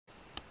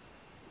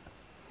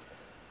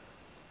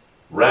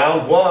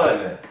Round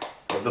one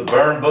of the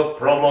Burn Book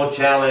Promo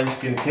Challenge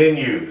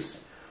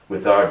continues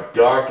with our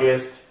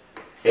darkest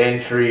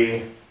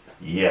entry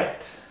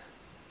yet.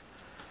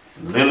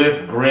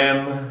 Lilith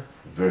Grimm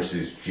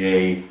versus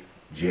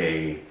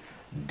J.J.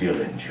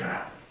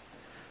 Dillinger.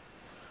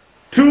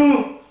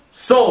 Two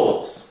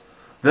souls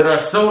that are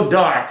so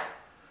dark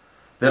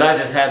that I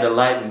just had to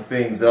lighten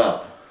things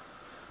up.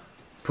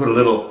 Put a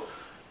little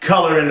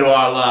color into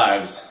our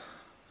lives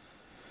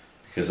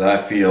because I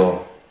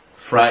feel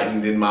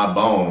frightened in my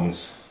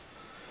bones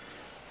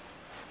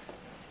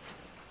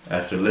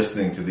after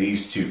listening to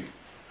these two.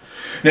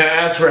 Now,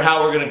 as for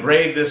how we're going to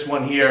grade this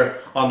one here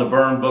on the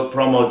Burn Book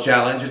Promo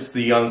Challenge, it's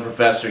the young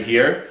professor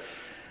here.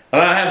 And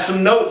I have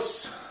some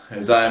notes,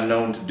 as I am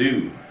known to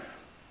do.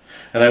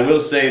 And I will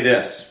say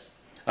this,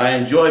 I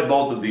enjoyed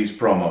both of these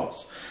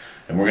promos.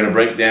 And we're going to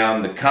break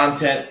down the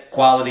content,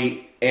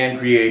 quality, and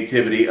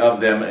creativity of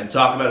them and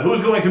talk about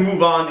who's going to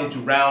move on into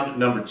round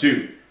number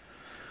two.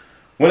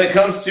 When it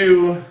comes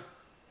to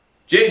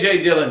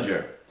J.J.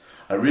 Dillinger,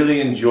 I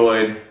really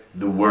enjoyed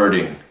the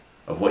wording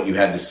of what you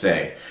had to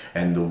say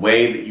and the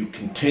way that you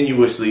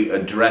continuously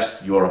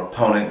addressed your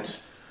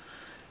opponent.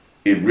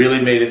 It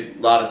really made a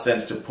lot of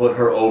sense to put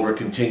her over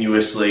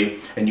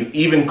continuously, and you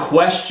even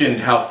questioned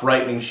how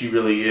frightening she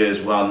really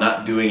is while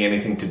not doing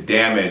anything to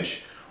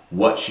damage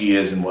what she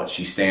is and what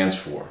she stands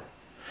for.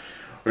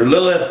 Or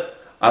Lilith,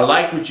 I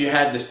like what you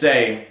had to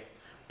say,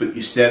 but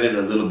you said it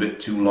a little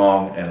bit too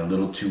long and a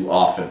little too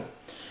often.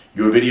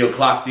 Your video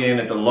clocked in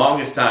at the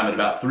longest time at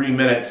about 3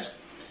 minutes.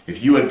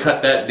 If you had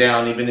cut that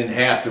down even in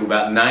half to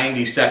about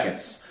 90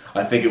 seconds,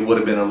 I think it would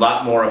have been a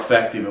lot more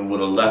effective and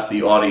would have left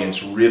the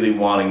audience really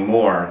wanting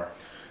more.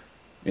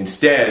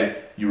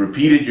 Instead, you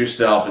repeated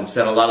yourself and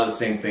said a lot of the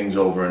same things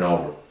over and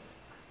over.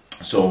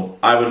 So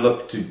I would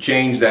look to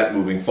change that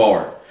moving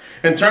forward.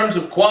 In terms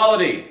of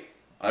quality,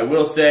 I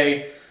will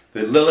say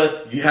that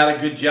Lilith, you had a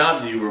good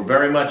job. You were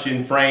very much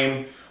in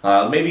frame.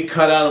 Maybe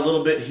cut out a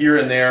little bit here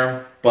and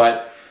there,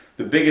 but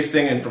the biggest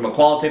thing, and from a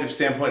qualitative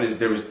standpoint, is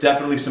there was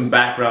definitely some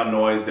background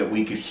noise that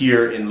we could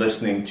hear in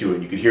listening to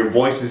it. You could hear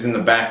voices in the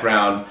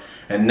background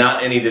and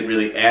not any that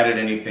really added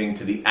anything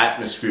to the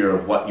atmosphere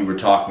of what you were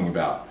talking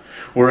about.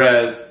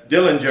 Whereas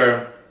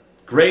Dillinger,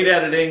 great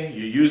editing,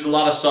 you used a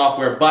lot of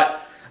software,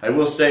 but I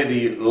will say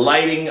the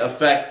lighting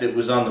effect that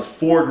was on the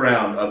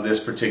foreground of this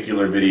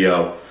particular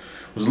video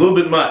was a little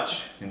bit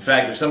much. In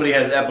fact, if somebody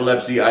has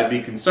epilepsy, I'd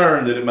be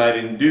concerned that it might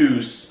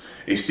induce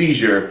a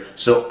seizure,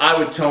 so I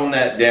would tone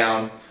that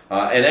down.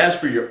 And as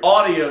for your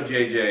audio,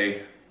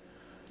 JJ,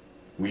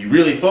 we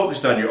really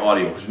focused on your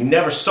audio because we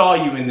never saw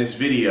you in this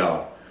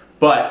video,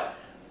 but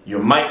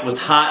your mic was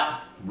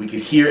hot. We could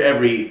hear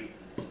every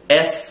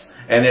S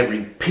and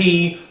every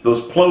P.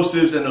 Those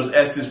plosives and those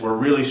S's were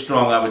really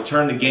strong. I would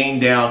turn the gain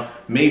down,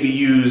 maybe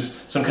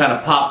use some kind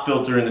of pop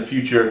filter in the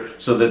future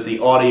so that the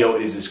audio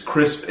is as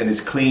crisp and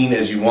as clean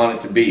as you want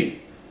it to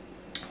be.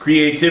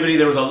 Creativity,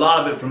 there was a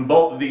lot of it from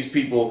both of these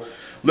people.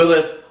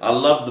 Lilith, I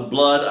loved the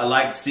blood. I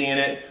liked seeing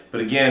it. But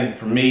again,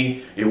 for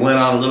me, it went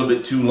on a little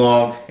bit too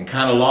long and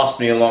kind of lost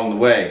me along the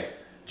way.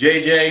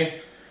 JJ,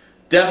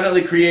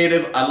 definitely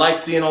creative. I like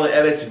seeing all the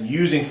edits and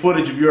using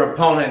footage of your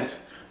opponent.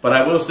 But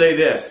I will say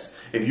this,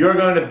 if you're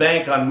going to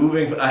bank on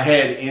moving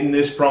ahead in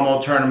this promo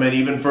tournament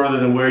even further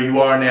than where you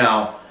are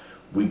now,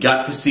 we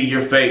got to see your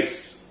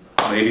face.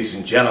 Ladies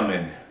and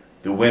gentlemen,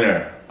 the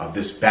winner of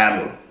this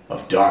battle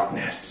of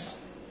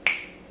darkness,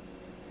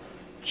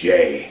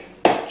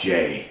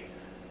 J.J.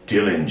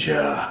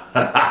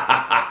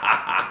 Dillinger.